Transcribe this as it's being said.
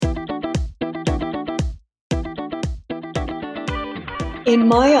In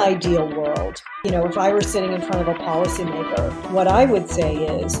my ideal world, if I were sitting in front of a policymaker, what I would say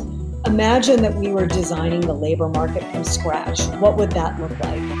is, imagine that we were designing the labor market from scratch. What would that look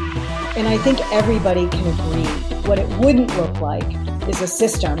like? And I think everybody can agree what it wouldn't look like is a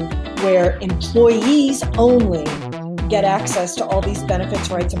system where employees only get access to all these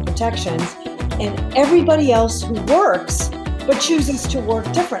benefits, rights, and protections, and everybody else who works but chooses to work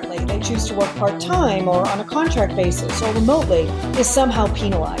differently, they choose to work part-time or on a contract basis or remotely, is somehow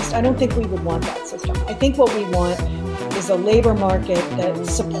penalized. I don't think we would want that system. I think what we want is a labor market that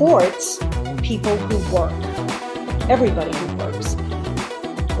supports people who work, everybody who works.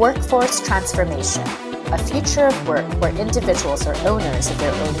 Workforce transformation, a future of work where individuals are owners of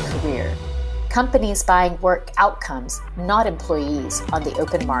their own career. Companies buying work outcomes, not employees, on the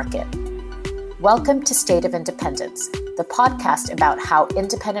open market. Welcome to State of Independence, the podcast about how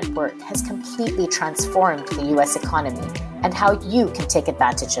independent work has completely transformed the U.S. economy and how you can take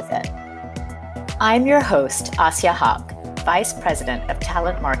advantage of it. I'm your host, Asya Haq, Vice President of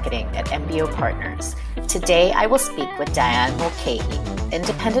Talent Marketing at MBO Partners. Today, I will speak with Diane Mulcahy,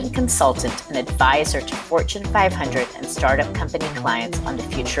 independent consultant and advisor to Fortune 500 and startup company clients on the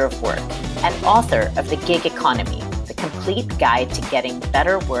future of work, and author of The Gig Economy, the complete guide to getting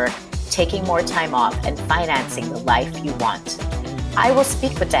better work, taking more time off, and financing the life you want. I will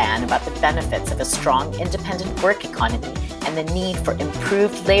speak with Diane about the benefits of a strong independent work economy and the need for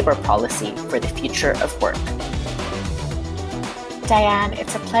improved labor policy for the future of work. Diane,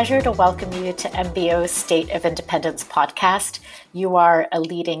 it's a pleasure to welcome you to MBO's State of Independence podcast. You are a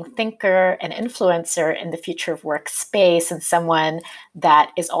leading thinker and influencer in the future of work space and someone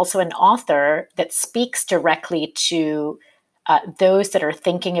that is also an author that speaks directly to those that are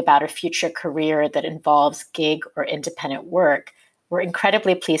thinking about a future career that involves gig or independent work. We're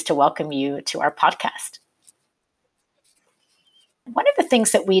incredibly pleased to welcome you to our podcast. One of the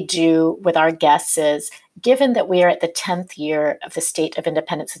things that we do with our guests is, given that we are at the 10th year of the State of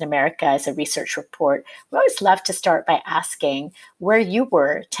Independence in America as a research report, we always love to start by asking where you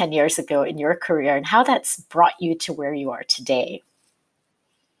were 10 years ago in your career and how that's brought you to where you are today.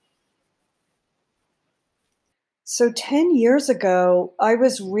 So 10 years ago, I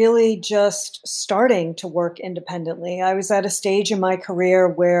was really just starting to work independently. I was at a stage in my career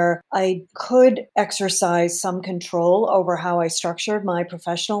where I could exercise some control over how I structured my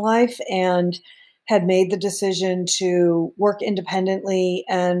professional life and had made the decision to work independently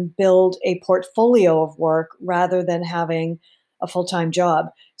and build a portfolio of work rather than having a full-time job.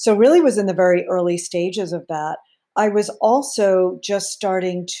 So really was in the very early stages of that. I was also just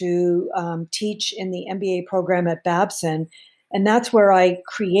starting to teach in the MBA program at Babson, and that's where I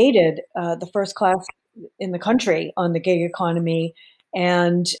created the first class in the country on the gig economy.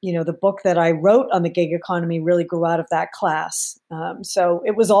 And, the book that I wrote on the gig economy really grew out of that class. So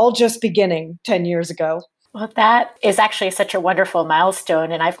it was all just beginning 10 years ago. Well, that is actually such a wonderful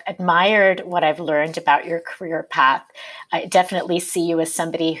milestone, and I've admired what I've learned about your career path. I definitely see you as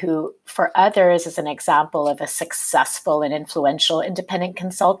somebody who, for others, is an example of a successful and influential independent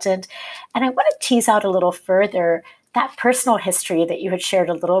consultant. And I want to tease out a little further that personal history that you had shared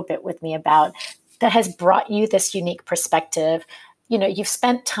a little bit with me about that has brought you this unique perspective. You've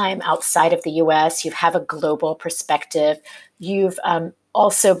spent time outside of the U.S., you have a global perspective, you've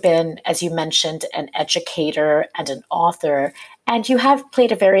also been, as you mentioned, an educator and an author, and you have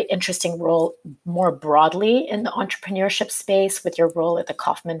played a very interesting role more broadly in the entrepreneurship space with your role at the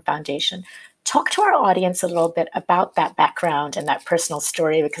Kauffman Foundation. Talk to our audience a little bit about that background and that personal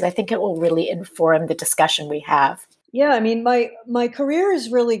story, because I think it will really inform the discussion we have. Yeah, my career is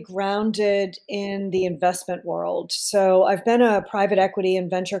really grounded in the investment world. So I've been a private equity and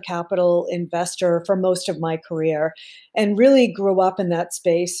venture capital investor for most of my career and really grew up in that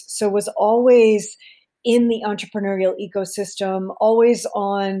space. So was always in the entrepreneurial ecosystem, always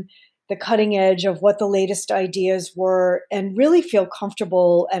on the cutting edge of what the latest ideas were, and really feel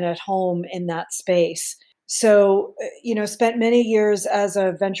comfortable and at home in that space. So, spent many years as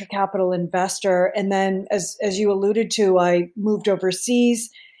a venture capital investor. And then, as you alluded to, I moved overseas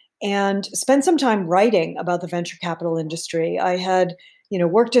and spent some time writing about the venture capital industry. I had,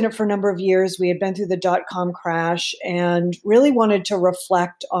 worked in it for a number of years. We had been through the dot-com crash and really wanted to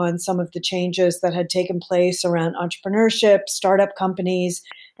reflect on some of the changes that had taken place around entrepreneurship, startup companies,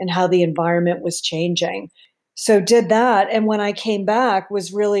 and how the environment was changing. So did that. And when I came back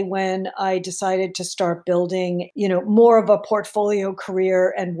was really when I decided to start building, more of a portfolio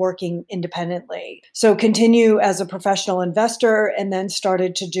career and working independently. So continue as a professional investor and then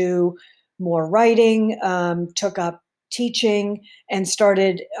started to do more writing, took up teaching and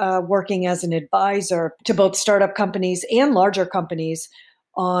started working as an advisor to both startup companies and larger companies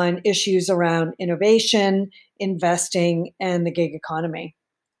on issues around innovation, investing, and the gig economy.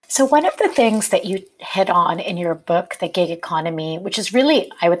 So, one of the things that you hit on in your book, The Gig Economy, which is really,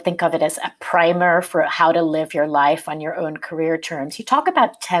 I would think of it as a primer for how to live your life on your own career terms, you talk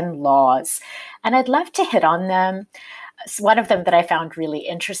about 10 laws, and I'd love to hit on them. One of them that I found really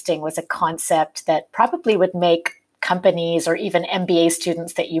interesting was a concept that probably would make companies or even MBA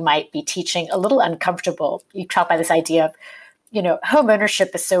students that you might be teaching a little uncomfortable. You talk about this idea of, home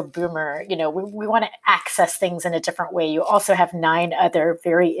ownership is so boomer. We want to access things in a different way. You also have 9 other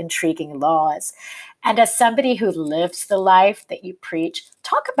very intriguing laws. And as somebody who lives the life that you preach,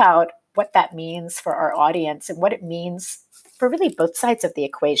 talk about what that means for our audience and what it means for really both sides of the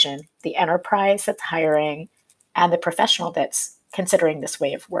equation, the enterprise that's hiring and the professional that's considering this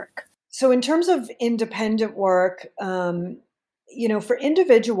way of work. So in terms of independent work, for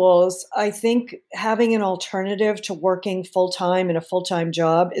individuals, I think having an alternative to working full-time in a full-time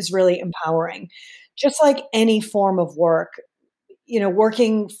job is really empowering. Just like any form of work,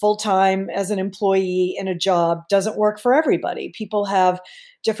 working full-time as an employee in a job doesn't work for everybody. People have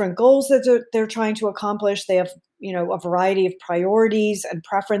different goals that they're trying to accomplish. They have, a variety of priorities and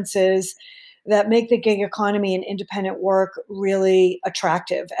preferences that make the gig economy and independent work really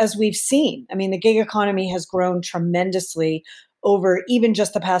attractive, as we've seen. I mean, the gig economy has grown tremendously over even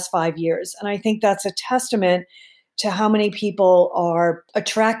just the past 5 years. And I think that's a testament to how many people are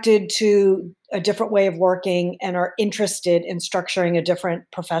attracted to a different way of working and are interested in structuring a different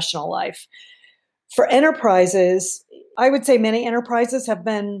professional life. For enterprises, I would say many enterprises have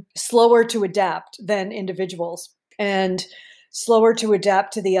been slower to adapt than individuals, and slower to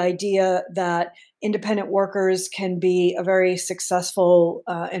adapt to the idea that independent workers can be a very successful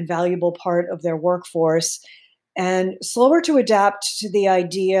and valuable part of their workforce, and slower to adapt to the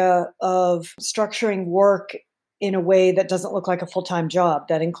idea of structuring work in a way that doesn't look like a full-time job,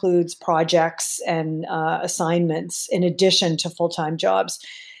 that includes projects and assignments in addition to full-time jobs.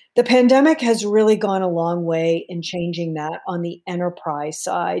 The pandemic has really gone a long way in changing that on the enterprise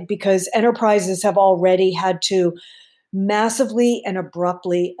side, because enterprises have already had to massively and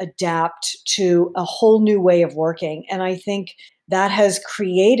abruptly adapt to a whole new way of working. And I think that has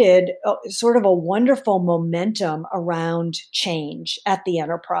created sort of a wonderful momentum around change at the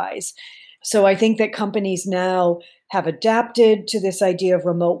enterprise. So I think that companies now have adapted to this idea of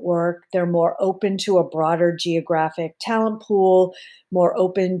remote work. They're more open to a broader geographic talent pool, more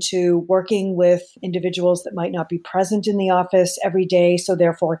open to working with individuals that might not be present in the office every day, so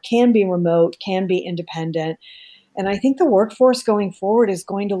therefore can be remote, can be independent. And I think the workforce going forward is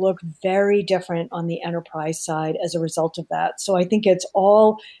going to look very different on the enterprise side as a result of that. So I think it's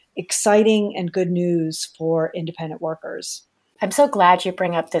all exciting and good news for independent workers. I'm so glad you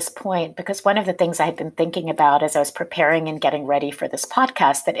bring up this point, because one of the things I had been thinking about as I was preparing and getting ready for this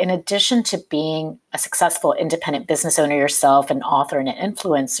podcast, that in addition to being a successful independent business owner yourself, an author and an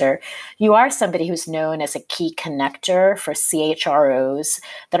influencer, you are somebody who's known as a key connector for CHROs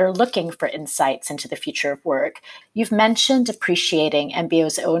that are looking for insights into the future of work. You've mentioned appreciating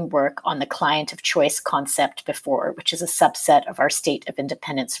MBO's own work on the client of choice concept before, which is a subset of our State of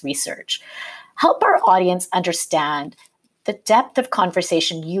Independence research. Help our audience understand the depth of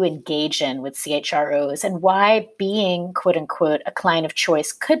conversation you engage in with CHROs and why being, quote unquote, a client of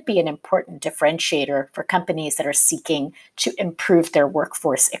choice could be an important differentiator for companies that are seeking to improve their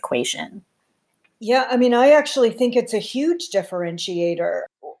workforce equation. Yeah, I mean, I actually think it's a huge differentiator.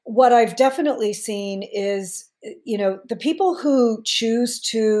 What I've definitely seen is, the people who choose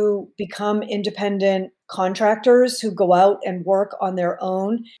to become independent contractors who go out and work on their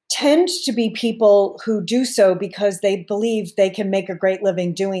own tend to be people who do so because they believe they can make a great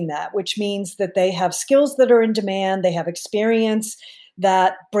living doing that, which means that they have skills that are in demand, they have experience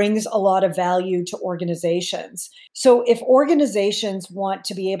that brings a lot of value to organizations. So if organizations want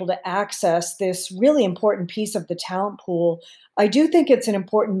to be able to access this really important piece of the talent pool, I do think it's an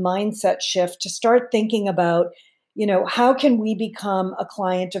important mindset shift to start thinking about, how can we become a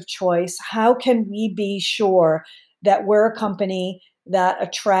client of choice? How can we be sure that we're a company that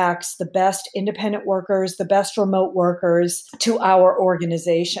attracts the best independent workers, the best remote workers to our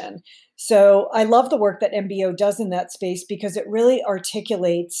organization? So I love the work that MBO does in that space because it really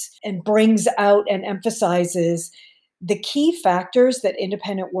articulates and brings out and emphasizes the key factors that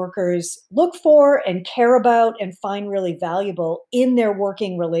independent workers look for and care about and find really valuable in their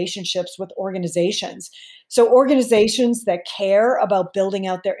working relationships with organizations. So organizations that care about building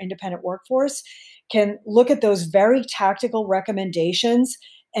out their independent workforce can look at those very tactical recommendations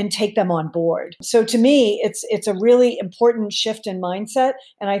and take them on board. So to me, it's a really important shift in mindset.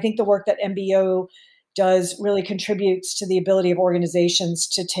 And I think the work that MBO does really contributes to the ability of organizations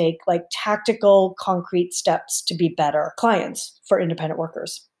to take like tactical, concrete steps to be better clients for independent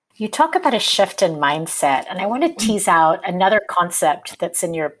workers. You talk about a shift in mindset, and I want to tease out another concept that's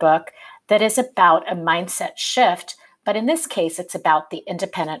in your book that is about a mindset shift. But in this case, it's about the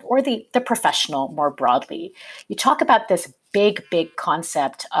independent or the professional more broadly. You talk about this big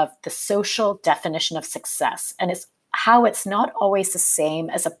concept of the social definition of success, and it's how it's not always the same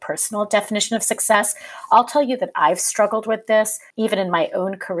as a personal definition of success. I'll tell you that I've struggled with this, even in my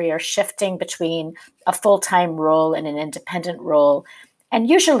own career, shifting between a full-time role and an independent role. And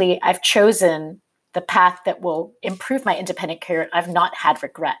usually I've chosen the path that will improve my independent career. I've not had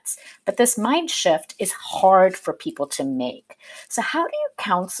regrets. But this mind shift is hard for people to make. So how do you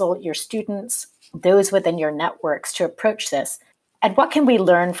counsel your students, those within your networks, to approach this? And what can we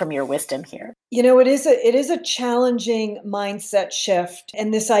learn from your wisdom here? You know, it is a challenging mindset shift.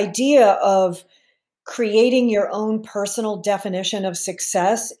 And this idea of creating your own personal definition of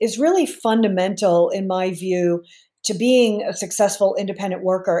success is really fundamental, in my view, to being a successful independent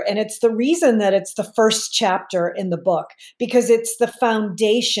worker. And it's the reason that it's the first chapter in the book, because it's the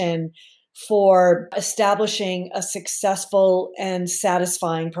foundation for establishing a successful and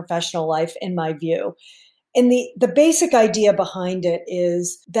satisfying professional life, in my view. And the basic idea behind it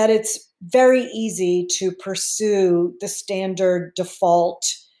is that it's very easy to pursue the standard default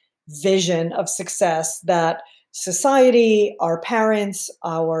vision of success that society, our parents,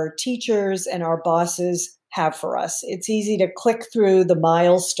 our teachers, and our bosses have for us. It's easy to click through the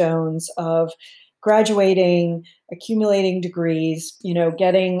milestones of graduating, accumulating degrees,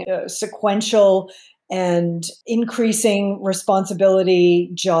 getting sequential and increasing responsibility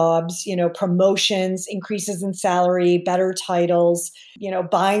jobs, promotions, increases in salary, better titles,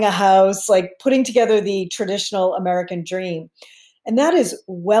 buying a house, like putting together the traditional American dream. And that is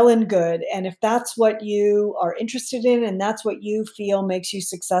well and good. And if that's what you are interested in and that's what you feel makes you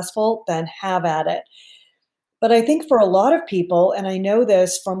successful, then have at it. But I think for a lot of people, and I know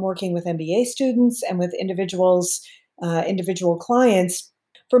this from working with MBA students and with individual clients,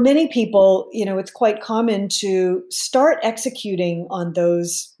 for many people, it's quite common to start executing on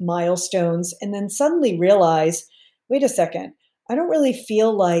those milestones and then suddenly realize, wait a second, I don't really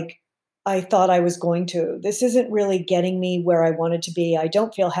feel like I thought I was going to. This isn't really getting me where I wanted to be. I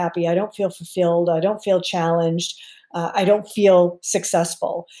don't feel happy. I don't feel fulfilled. I don't feel challenged. I don't feel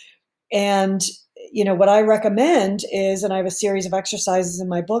successful. And what I recommend is, and I have a series of exercises in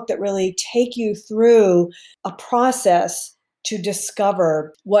my book that really take you through a process to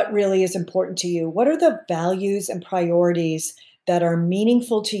discover what really is important to you. What are the values and priorities that are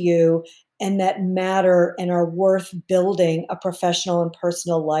meaningful to you and that matter and are worth building a professional and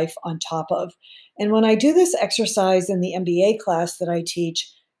personal life on top of? And when I do this exercise in the MBA class that I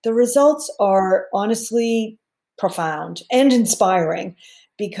teach, the results are honestly profound and inspiring,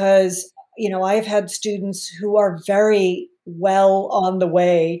 because I have had students who are very well on the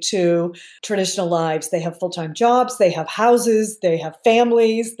way to traditional lives. They have full-time jobs, they have houses, they have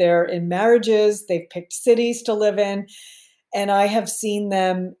families, they're in marriages, they've picked cities to live in. And I have seen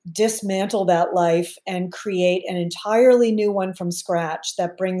them dismantle that life and create an entirely new one from scratch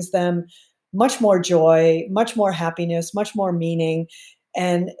that brings them much more joy, much more happiness, much more meaning.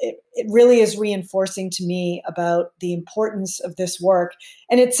 And it really is reinforcing to me about the importance of this work.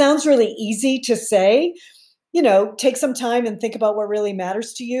 And it sounds really easy to say, take some time and think about what really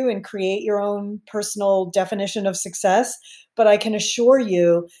matters to you and create your own personal definition of success. But I can assure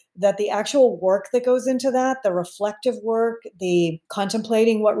you that the actual work that goes into that, the reflective work, the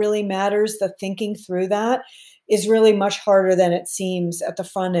contemplating what really matters, the thinking through that, is really much harder than it seems at the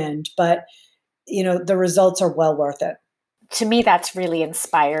front end. But, the results are well worth it. To me, that's really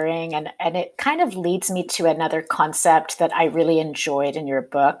inspiring. And it kind of leads me to another concept that I really enjoyed in your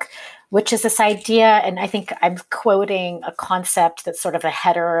book, which is this idea, and I think I'm quoting a concept that's sort of a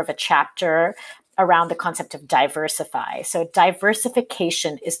header of a chapter around the concept of diversify. So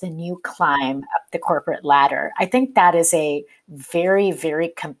diversification is the new climb up the corporate ladder. I think that is a very,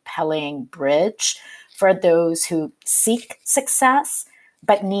 very compelling bridge for those who seek success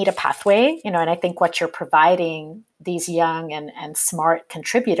but need a pathway, and I think what you're providing these young and smart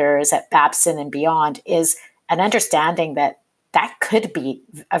contributors at Babson and beyond is an understanding that could be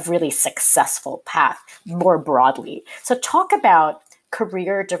a really successful path more broadly. So talk about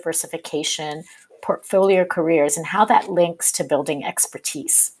career diversification, portfolio careers, and how that links to building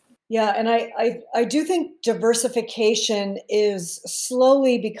expertise. Yeah, and I do think diversification is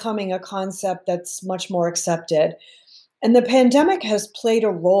slowly becoming a concept that's much more accepted. And the pandemic has played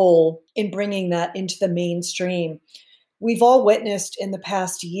a role in bringing that into the mainstream. We've all witnessed in the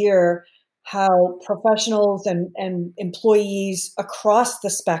past year how professionals and employees across the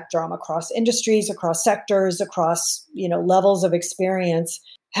spectrum, across industries, across sectors, across levels of experience,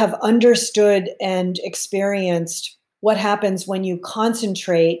 have understood and experienced what happens when you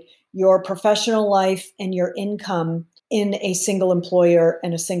concentrate your professional life and your income in a single employer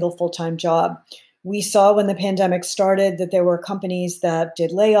and a single full-time job. We saw when the pandemic started that there were companies that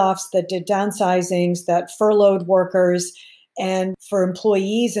did layoffs, that did downsizings, that furloughed workers. And for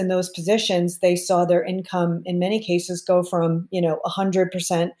employees in those positions, they saw their income in many cases go from,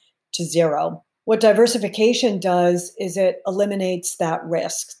 100% to zero. What diversification does is it eliminates that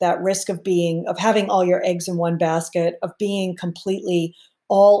risk of having all your eggs in one basket, of being completely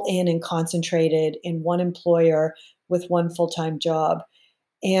all in and concentrated in one employer with one full-time job.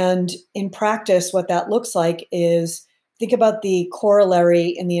 And in practice, what that looks like is, think about the corollary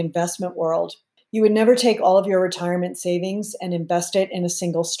in the investment world. You would never take all of your retirement savings and invest it in a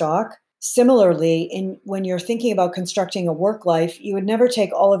single stock. Similarly, when you're thinking about constructing a work life, you would never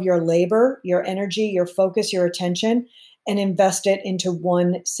take all of your labor, your energy, your focus, your attention, and invest it into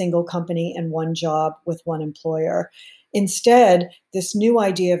one single company and one job with one employer. Instead, this new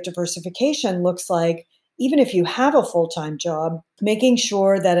idea of diversification looks like, even if you have a full-time job, making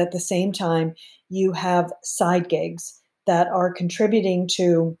sure that at the same time you have side gigs that are contributing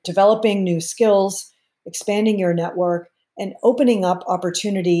to developing new skills, expanding your network, and opening up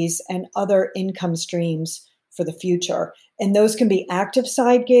opportunities and other income streams for the future. And those can be active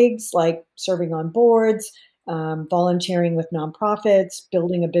side gigs like serving on boards, volunteering with nonprofits,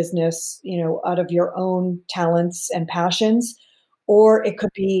 building a business, out of your own talents and passions, or it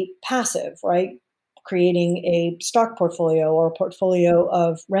could be passive, right? Creating a stock portfolio or a portfolio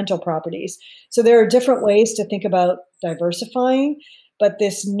of rental properties. So there are different ways to think about diversifying, but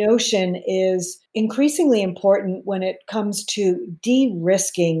this notion is increasingly important when it comes to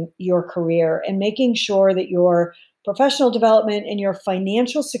de-risking your career and making sure that your professional development and your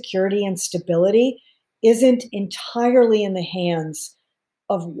financial security and stability isn't entirely in the hands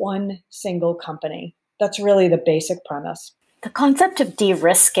of one single company. That's really the basic premise. The concept of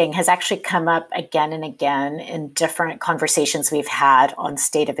de-risking has actually come up again and again in different conversations we've had on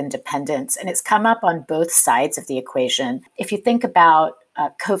state of independence, and it's come up on both sides of the equation. If you think about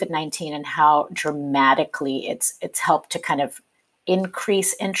COVID-19 and how dramatically it's helped to kind of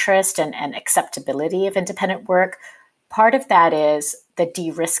increase interest and acceptability of independent work, part of that is the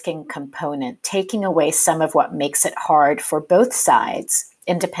de-risking component, taking away some of what makes it hard for both sides,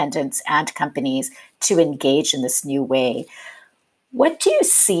 independents and companies, to engage in this new way. What do you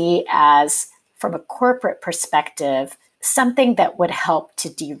see as, from a corporate perspective, something that would help to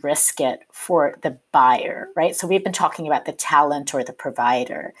de-risk it for the buyer, right? So we've been talking about the talent or the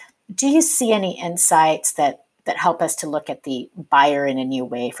provider. Do you see any insights that help us to look at the buyer in a new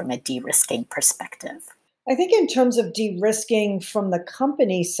way from a de-risking perspective? I think in terms of de-risking from the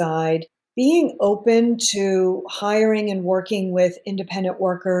company side, being open to hiring and working with independent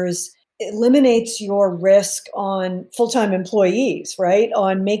workers eliminates your risk on full-time employees, right?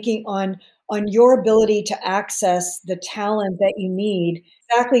 On your ability to access the talent that you need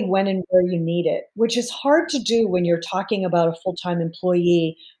exactly when and where you need it, which is hard to do when you're talking about a full-time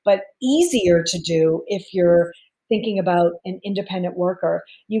employee, but easier to do if you're thinking about an independent worker.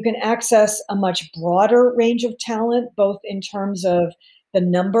 You can access a much broader range of talent, both in terms of the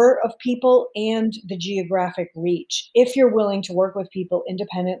number of people and the geographic reach, if you're willing to work with people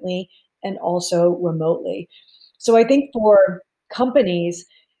independently and also remotely. So I think for companies,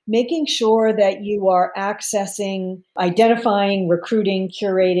 making sure that you are accessing, identifying, recruiting,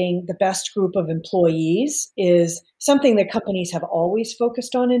 curating the best group of employees is something that companies have always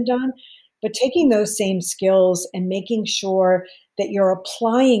focused on and done. But taking those same skills and making sure that you're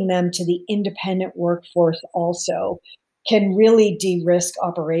applying them to the independent workforce also can really de-risk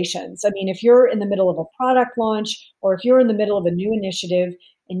operations. I mean, if you're in the middle of a product launch or if you're in the middle of a new initiative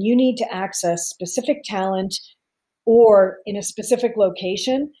and you need to access specific talent or in a specific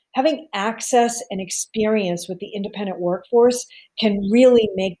location, having access and experience with the independent workforce can really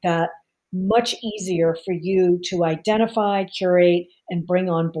make that much easier for you to identify, curate, and bring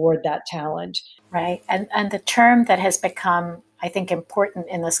on board that talent. Right. And the term that has become, I think, important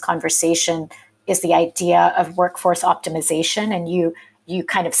in this conversation is the idea of workforce optimization. And you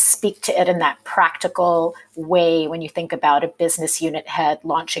kind of speak to it in that practical way when you think about a business unit head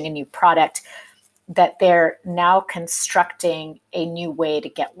launching a new product. that they're now constructing a new way to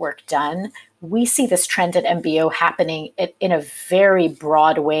get work done. We see this trend at MBO happening in a very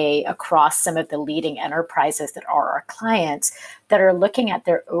broad way across some of the leading enterprises that are our clients, that are looking at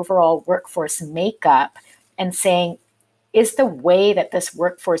their overall workforce makeup and saying, is the way that this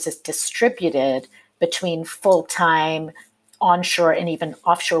workforce is distributed between full-time, onshore, and even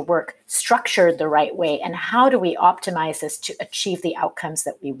offshore work structured the right way? And how do we optimize this to achieve the outcomes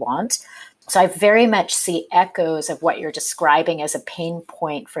that we want? So I very much see echoes of what you're describing as a pain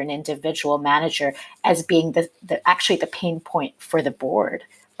point for an individual manager as being actually the pain point for the board,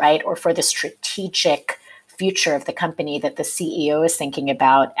 right? Or for the strategic future of the company that the CEO is thinking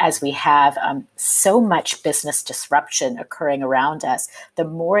about, as we have so much business disruption occurring around us. The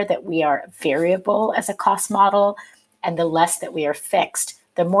more that we are variable as a cost model and the less that we are fixed,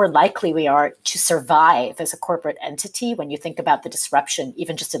 the more likely we are to survive as a corporate entity when you think about the disruption,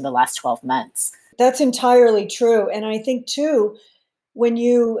 even just in the last 12 months. That's entirely true. And I think too, when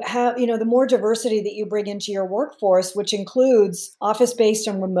you have, the more diversity that you bring into your workforce, which includes office-based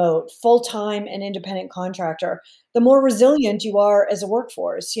and remote, full-time and independent contractor, the more resilient you are as a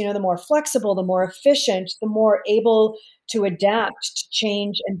workforce. The more flexible, the more efficient, the more able to adapt to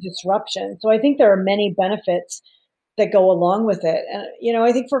change and disruption. So I think there are many benefits that go along with it. And,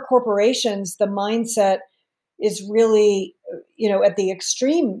 I think for corporations, the mindset is really, at the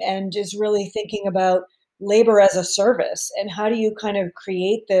extreme end, is really thinking about labor as a service. And how do you kind of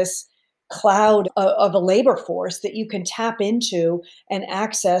create this cloud of a labor force that you can tap into and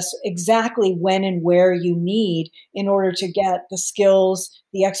access exactly when and where you need in order to get the skills,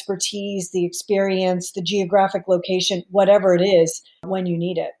 the expertise, the experience, the geographic location, whatever it is, when you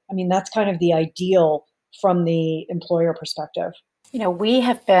need it. I mean, that's kind of the ideal from the employer perspective. We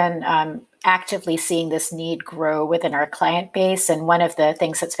have been actively seeing this need grow within our client base. And one of the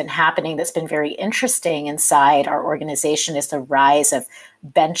things that's been happening that's been very interesting inside our organization is the rise of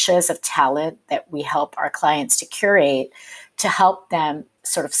benches of talent that we help our clients to curate to help them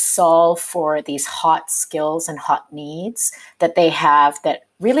sort of solve for these hot skills and hot needs that they have that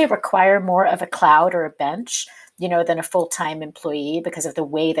really require more of a cloud or a bench, than a full-time employee because of the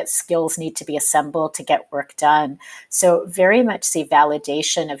way that skills need to be assembled to get work done. So very much see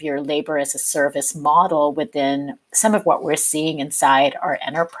validation of your labor as a service model within some of what we're seeing inside our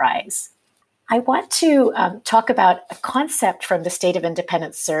enterprise. I want to talk about a concept from the State of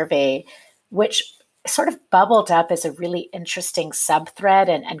Independence survey, which sort of bubbled up as a really interesting sub-thread,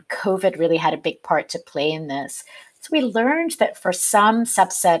 and COVID really had a big part to play in this. So we learned that for some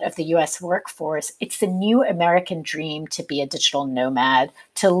subset of the US workforce, it's the new American dream to be a digital nomad,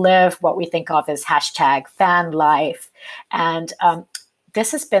 to live what we think of as hashtag fan life. And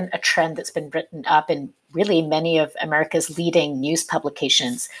this has been a trend that's been written up in really many of America's leading news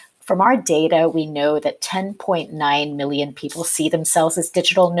publications. From our data, we know that 10.9 million people see themselves as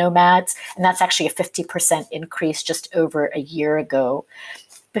digital nomads, and that's actually a 50% increase just over a year ago.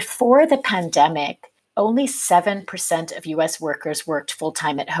 Before the pandemic, only 7% of US workers worked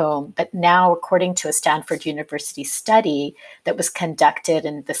full-time at home, but now, according to a Stanford University study that was conducted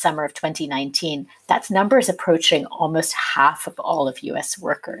in the summer of 2019, that number is approaching almost half of all of US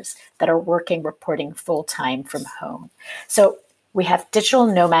workers that are reporting full-time from home. So we have digital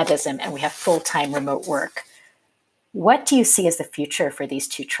nomadism and we have full-time remote work. What do you see as the future for these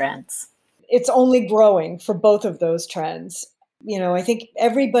two trends? It's only growing for both of those trends. I think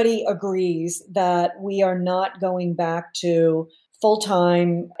everybody agrees that we are not going back to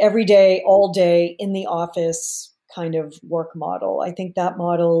full-time, every day, all day in the office kind of work model. I think that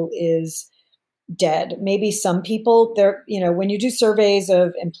model is dead. Maybe some people there, when you do surveys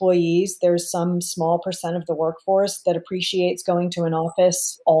of employees, there's some small percent of the workforce that appreciates going to an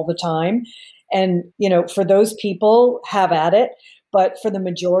office all the time. And, for those people, have at it. But for the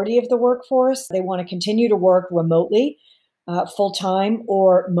majority of the workforce, they want to continue to work remotely, full-time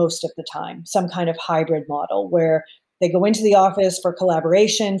or most of the time, some kind of hybrid model where they go into the office for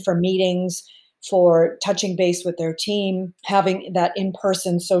collaboration, for meetings, for touching base with their team, having that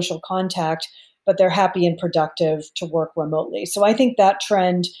in-person social contact, but they're happy and productive to work remotely. So I think that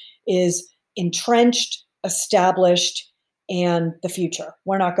trend is entrenched, established, and the future.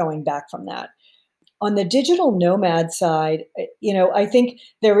 We're not going back from that. On the digital nomad side, I think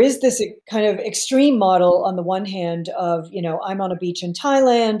there is this kind of extreme model on the one hand of, I'm on a beach in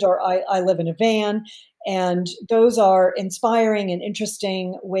Thailand or I live in a van. And those are inspiring and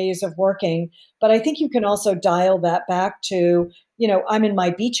interesting ways of working. But I think you can also dial that back to, I'm in my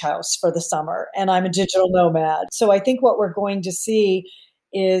beach house for the summer and I'm a digital nomad. So I think what we're going to see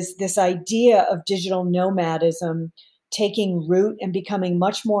is this idea of digital nomadism taking root and becoming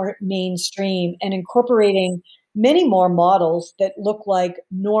much more mainstream and incorporating many more models that look like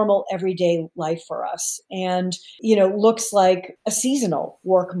normal everyday life for us. And, looks like a seasonal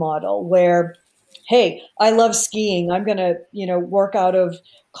work model where, hey, I love skiing. I'm going to, work out of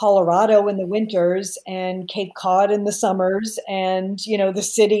Colorado in the winters and Cape Cod in the summers and, the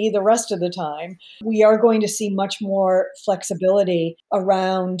city the rest of the time. We are going to see much more flexibility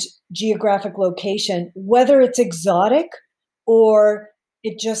around geographic location, whether it's exotic or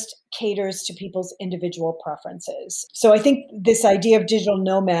it just caters to people's individual preferences. So I think this idea of digital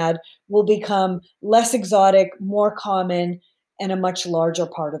nomad will become less exotic, more common, and a much larger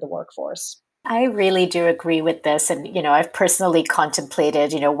part of the workforce. I really do agree with this. And, I've personally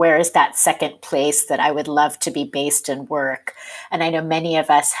contemplated, where is that second place that I would love to be based and work? And I know many of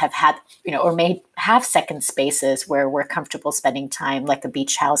us have had, or may have second spaces where we're comfortable spending time, like a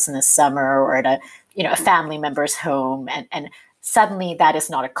beach house in the summer or at a family member's home. And suddenly that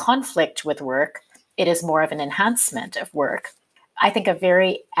is not a conflict with work. It is more of an enhancement of work. I think a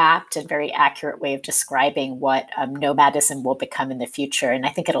very apt and very accurate way of describing what nomadism will become in the future. And I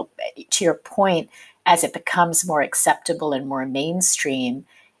think it'll, to your point, as it becomes more acceptable and more mainstream,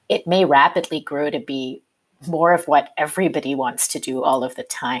 it may rapidly grow to be more of what everybody wants to do all of the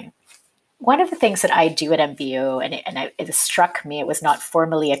time. One of the things that I do at MBO, and it struck me, it was not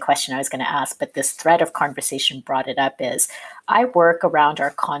formally a question I was going to ask, but this thread of conversation brought it up, is I work around our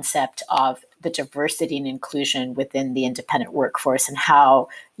concept of the diversity and inclusion within the independent workforce and how,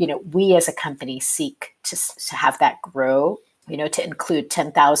 we as a company seek to have that grow, to include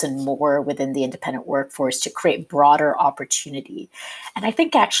 10,000 more within the independent workforce to create broader opportunity. And I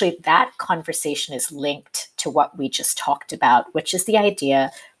think actually that conversation is linked to what we just talked about, which is the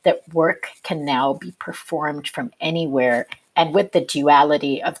idea that work can now be performed from anywhere, and with the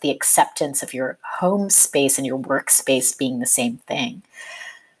duality of the acceptance of your home space and your workspace being the same thing.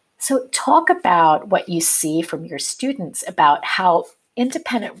 So talk about what you see from your students about how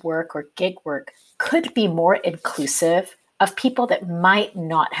independent work or gig work could be more inclusive of people that might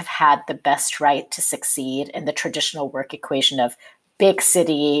not have had the best right to succeed in the traditional work equation of big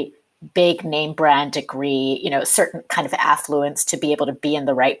city, big name brand degree, certain kind of affluence to be able to be in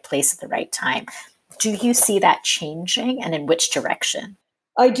the right place at the right time. Do you see that changing, and in which direction?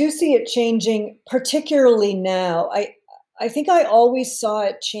 I do see it changing, particularly now. I think I always saw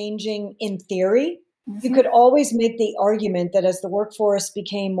it changing in theory. You could always make the argument that as the workforce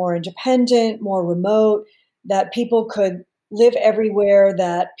became more independent, more remote, that people could live everywhere,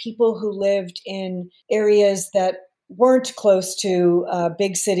 that people who lived in areas that weren't close to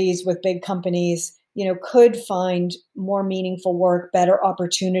big cities with big companies, could find more meaningful work, better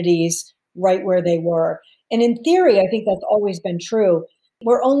opportunities right where they were. And in theory, I think that's always been true.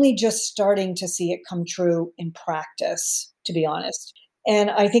 We're only just starting to see it come true in practice, to be honest.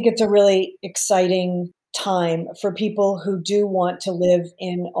 And I think it's a really exciting time for people who do want to live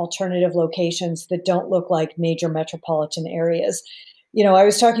in alternative locations that don't look like major metropolitan areas. I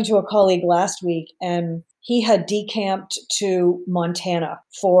was talking to a colleague last week, and he had decamped to Montana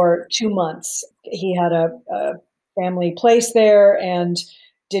for 2 months. He had a family place there and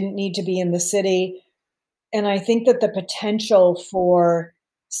didn't need to be in the city. And I think that the potential for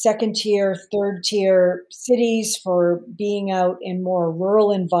second tier, third tier cities, for being out in more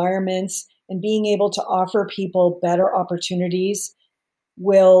rural environments and being able to offer people better opportunities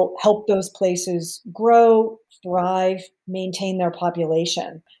will help those places grow, thrive, maintain their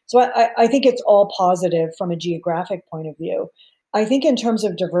population. So I think it's all positive from a geographic point of view. I think in terms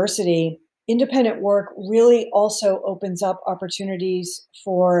of diversity, independent work really also opens up opportunities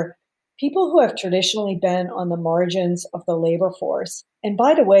for people who have traditionally been on the margins of the labor force. And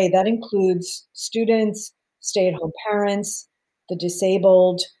by the way, that includes students, stay-at-home parents, the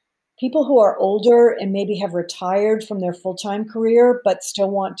disabled, people who are older and maybe have retired from their full-time career but still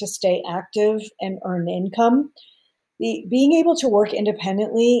want to stay active and earn income. Being able to work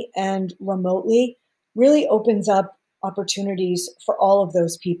independently and remotely really opens up opportunities for all of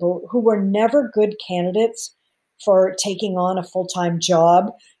those people who were never good candidates for taking on a full-time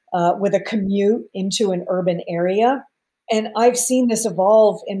job with a commute into an urban area. And I've seen this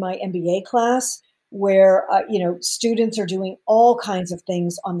evolve in my MBA class where students are doing all kinds of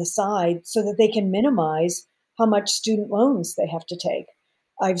things on the side so that they can minimize how much student loans they have to take.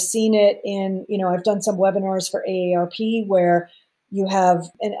 I've seen it in, I've done some webinars for AARP where you have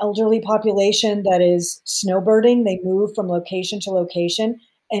an elderly population that is snowbirding. They move from location to location,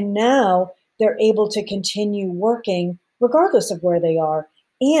 and now they're able to continue working regardless of where they are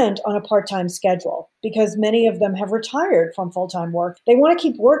and on a part-time schedule because many of them have retired from full-time work. They want to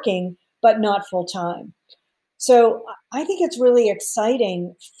keep working, but not full-time. So I think it's really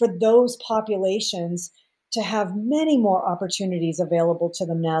exciting for those populations to have many more opportunities available to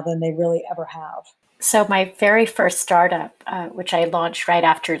them now than they really ever have. So, my very first startup, which I launched right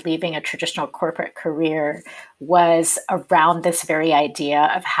after leaving a traditional corporate career, was around this very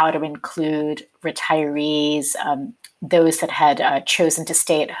idea of how to include retirees, those that had chosen to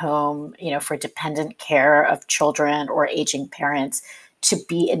stay at home, for dependent care of children or aging parents, to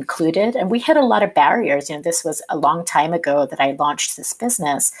be included. And we hit a lot of barriers. This was a long time ago that I launched this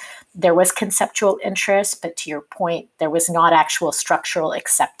business. There was conceptual interest, but to your point, there was not actual structural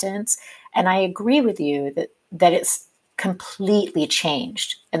acceptance. And I agree with you that it's completely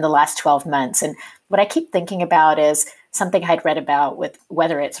changed in the last 12 months. And what I keep thinking about is something I'd read about with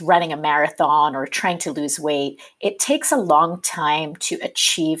whether it's running a marathon or trying to lose weight. It takes a long time to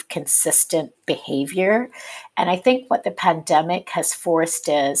achieve consistent behavior. And I think what the pandemic has forced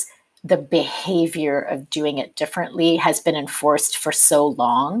is the behavior of doing it differently has been enforced for so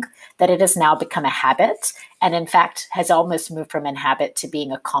long that it has now become a habit, and in fact has almost moved from a habit to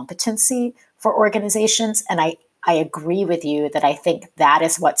being a competency for organizations. And I agree with you that I think that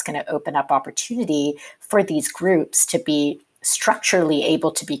is what's going to open up opportunity for these groups to be structurally able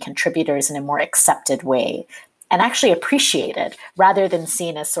to be contributors in a more accepted way and actually appreciated rather than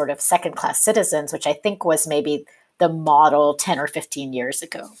seen as sort of second-class citizens, which I think was maybe the model 10 or 15 years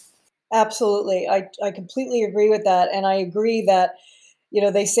ago. Absolutely. I completely agree with that. And I agree that,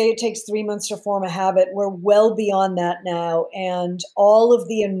 they say it takes 3 months to form a habit. We're well beyond that now. And all of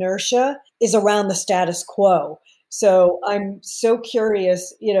the inertia is around the status quo. So I'm so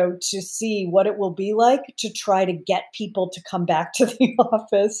curious, to see what it will be like to try to get people to come back to the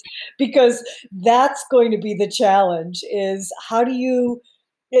office, because that's going to be the challenge is how do you,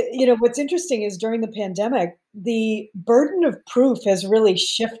 what's interesting is during the pandemic, the burden of proof has really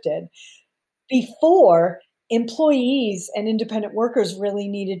shifted. Before, employees and independent workers really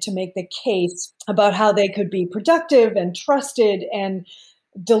needed to make the case about how they could be productive and trusted and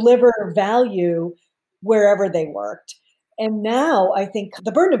deliver value wherever they worked. And now I think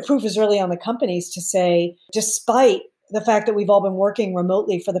the burden of proof is really on the companies to say, despite the fact that we've all been working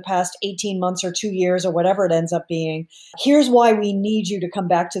remotely for the past 18 months or 2 years or whatever it ends up being, here's why we need you to come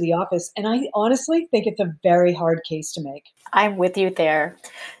back to the office. And I honestly think it's a very hard case to make. I'm with you there.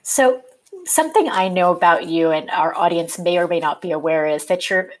 So, something I know about you and our audience may or may not be aware is that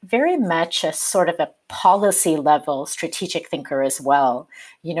you're very much a sort of a policy level strategic thinker as well.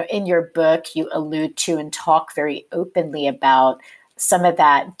 In your book, you allude to and talk very openly about some of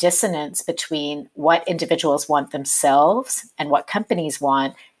that dissonance between what individuals want themselves and what companies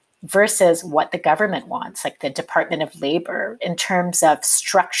want versus what the government wants, like the Department of Labor, in terms of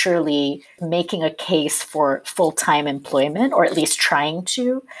structurally making a case for full-time employment, or at least trying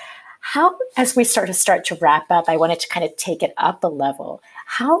to. How, as we start to wrap up, I wanted to kind of take it up a level.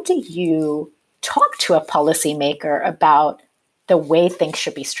 How do you talk to a policymaker about the way things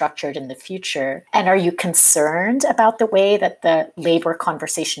should be structured in the future? And are you concerned about the way that the labor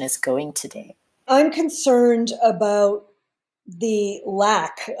conversation is going today? I'm concerned about the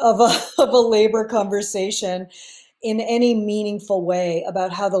lack of a labor conversation in any meaningful way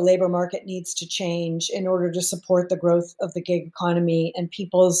about how the labor market needs to change in order to support the growth of the gig economy and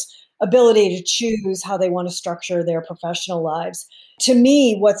people's ability to choose how they want to structure their professional lives. To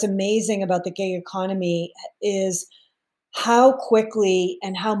me, what's amazing about the gig economy is how quickly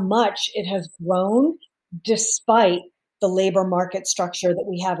and how much it has grown despite the labor market structure that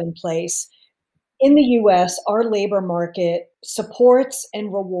we have in place. In the US, our labor market supports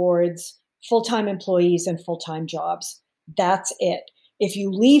and rewards full-time employees and full-time jobs. That's it. If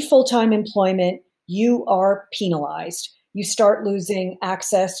you leave full-time employment, you are penalized. You start losing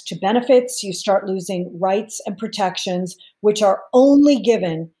access to benefits, you start losing rights and protections, which are only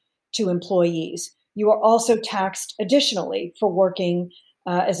given to employees. You are also taxed additionally for working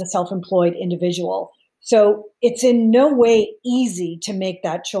as a self-employed individual. So it's in no way easy to make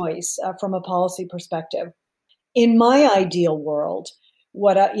that choice from a policy perspective. In my ideal world,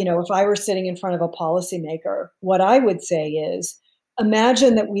 if I were sitting in front of a policymaker, what I would say is,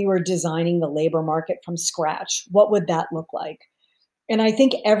 imagine that we were designing the labor market from scratch. What would that look like? And I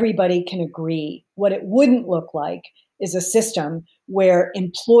think everybody can agree what it wouldn't look like is a system where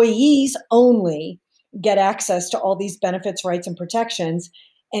employees only get access to all these benefits, rights, and protections,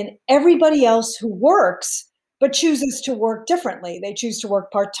 and everybody else who works but chooses to work differently, they choose to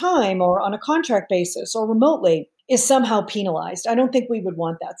work part-time or on a contract basis or remotely, is somehow penalized. I don't think we would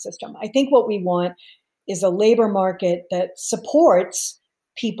want that system. I think what we want is a labor market that supports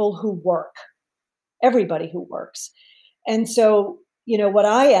people who work, everybody who works. And so what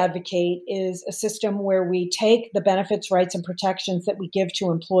I advocate is a system where we take the benefits, rights, and protections that we give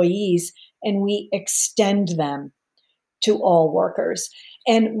to employees and we extend them to all workers.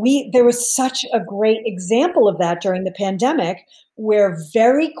 And there was such a great example of that during the pandemic, where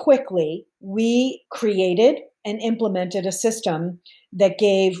very quickly we created and implemented a system that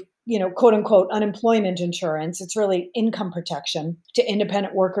gave, quote unquote, unemployment insurance. It's really income protection to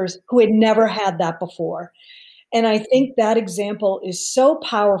independent workers who had never had that before. And I think that example is so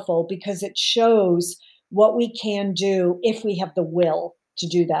powerful because it shows what we can do if we have the will to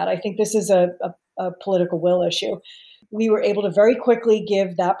do that. I think this is a political will issue. We were able to very quickly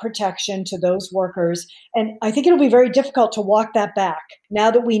give that protection to those workers. And I think it'll be very difficult to walk that back. Now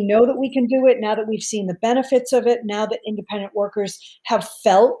that we know that we can do it, now that we've seen the benefits of it, now that independent workers have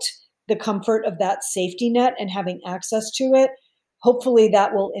felt the comfort of that safety net and having access to it, hopefully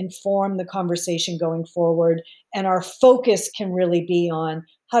that will inform the conversation going forward. And our focus can really be on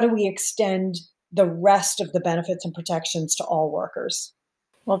how do we extend the rest of the benefits and protections to all workers.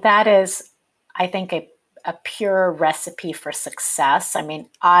 Well, that is, I think, a pure recipe for success. I mean,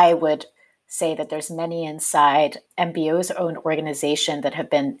 I would say that there's many inside MBO's own organization that have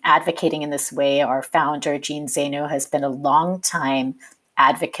been advocating in this way. Our founder, Jean Zaino, has been a long time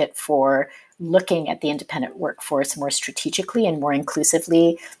advocate for looking at the independent workforce more strategically and more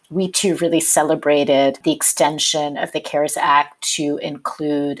inclusively. We too really celebrated the extension of the CARES Act to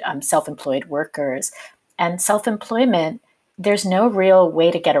include self-employed workers. And self-employment, there's no real way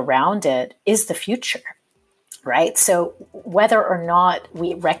to get around it, is the future. Right? So whether or not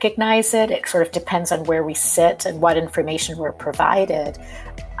we recognize it, it sort of depends on where we sit and what information we're provided.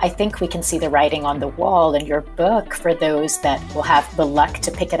 I think we can see the writing on the wall in your book for those that will have the luck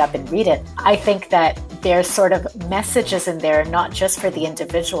to pick it up and read it. I think that there's sort of messages in there, not just for the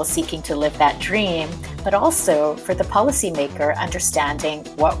individual seeking to live that dream, but also for the policymaker understanding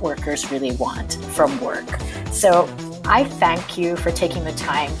what workers really want from work. So I thank you for taking the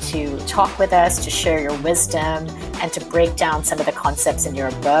time to talk with us, to share your wisdom, and to break down some of the concepts in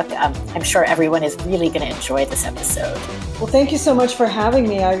your book. I'm sure everyone is really going to enjoy this episode. Well, thank you so much for having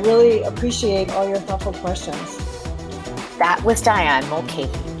me. I really appreciate all your thoughtful questions. That was Diane Mulcahy,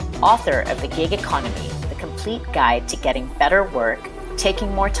 author of The Gig Economy, the complete guide to getting better work,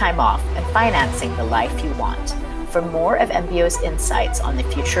 taking more time off, and financing the life you want. For more of MBO's insights on the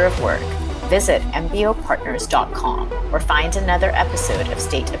future of work, visit mbopartners.com or find another episode of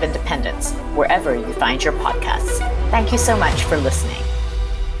State of Independence wherever you find your podcasts. Thank you so much for listening.